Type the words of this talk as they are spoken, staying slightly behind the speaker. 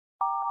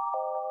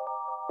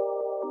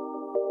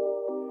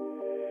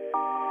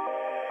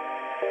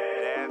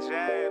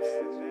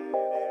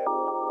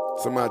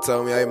Somebody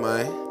told me, hey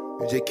man,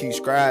 you just keep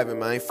scribing,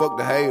 man. Fuck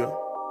the hater.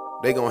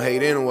 They gon'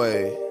 hate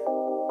anyway.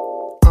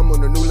 I'm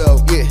on a new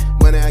level, yeah.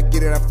 Money I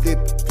get it, I flip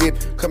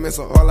it. Coming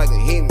so hard like a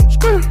Hemi.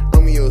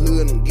 I'm in your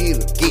hood, I'm get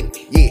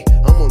me, yeah.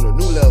 I'm on a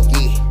new level,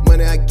 yeah.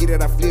 Money I get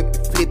it, I flip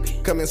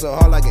it. Coming so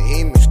hard like a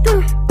Hemi.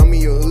 I'm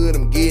in your hood,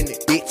 I'm getting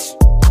it, bitch.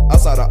 I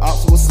saw the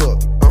ops, what's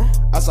up?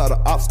 I saw the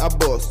ops, I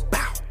bust.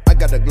 I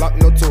got the Glock,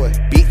 no toy,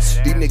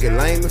 bitch. These niggas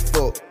lame as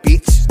fuck,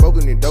 bitch.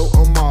 Smoking the dope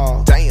on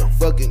Mars. Damn,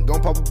 fucking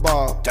gon' pop a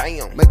ball.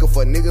 Damn, make her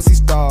for niggas, he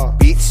star,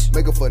 bitch.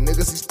 Make her for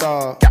niggas, he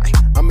star.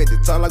 I'm at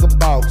the top like a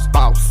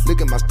boss.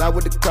 Look at my style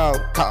with the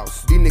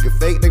cows. These niggas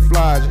fake, they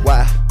fly.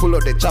 Why? Pull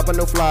up that chopper,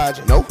 no fly.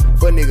 No,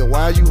 for nigga,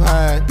 why you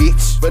hide,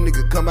 bitch? For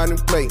nigga, come out and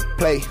play.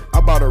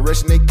 I bought a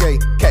Russian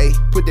AK.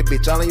 Put that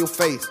bitch all in your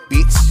face,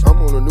 bitch.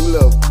 I'm on a new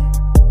level.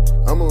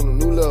 I'm on a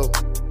new level.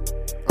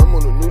 I'm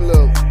on a new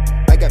level.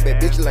 I got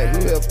bad bitches like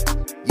whoever.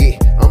 Yeah,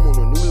 I'm on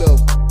a new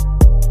level.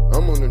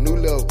 I'm on a new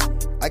level.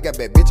 I got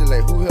bad bitches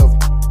like whoever.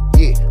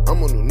 Yeah,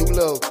 I'm on a new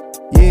level.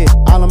 Yeah,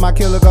 all of my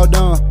killer go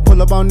dumb.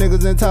 Pull up on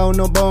niggas and told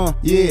no bum.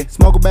 Yeah,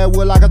 smoke a bad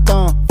wood like a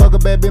thumb. Fuck a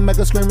bad bitch, make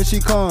her scream when she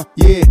come.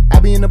 Yeah, I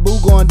be in the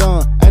booth going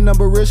dumb. Ain't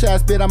number real shit, I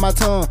spit out my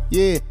tongue.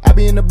 Yeah, I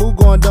be in the booth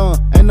going dumb.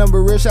 Ain't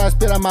number real shit, I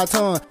spit out my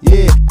tongue.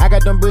 Yeah, I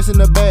got them bricks in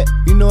the back.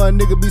 You know a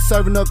nigga be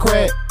serving up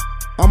crack.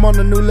 I'm on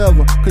a new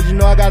level, cause you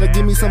know I gotta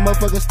give me some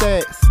motherfucking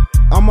stats.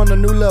 I'm on a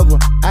new level.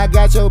 I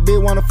got your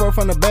bitch wanna fuck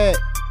from the back.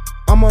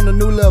 I'm on a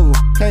new level.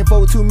 Can't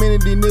fuck with too many,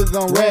 these niggas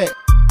gon' rat.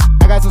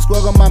 I got some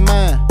swag on my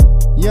mind.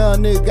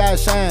 Young nigga gotta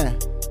shine.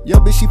 Yo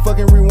bitch, she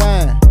fucking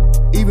rewind.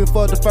 Even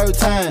for the first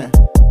time.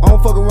 I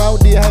don't fuck around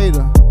with these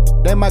haters.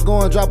 They might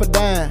go and drop a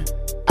dime.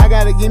 I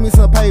gotta give me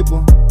some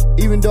paper,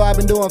 even though I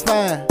been doing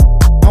fine.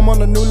 I'm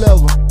on a new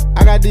level.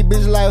 I got these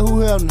bitches like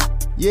who helped me.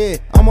 Yeah,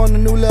 I'm on a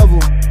new level.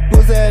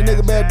 Pussy ass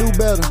nigga better do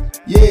better.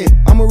 Yeah,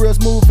 I'm a real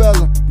smooth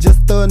fella. Just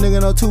a thug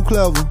nigga, no too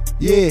clever.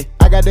 Yeah,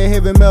 I got that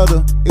heavy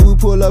metal. If we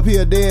pull up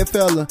here, dead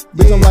fella.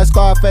 Bitch, I'm like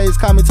Scarface,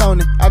 call me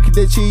Tony. I keep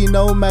that cheese,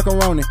 no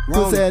macaroni.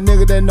 Pussy ass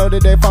nigga that know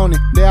that they phony.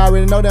 They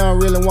already know they don't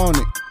really want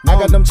it. I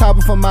got them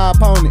choppers for my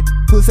opponent.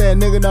 Pussy ass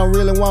nigga don't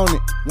really want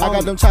it. I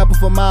got them choppers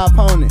for my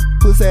opponent.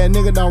 Pussy ass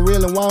nigga don't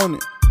really want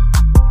it.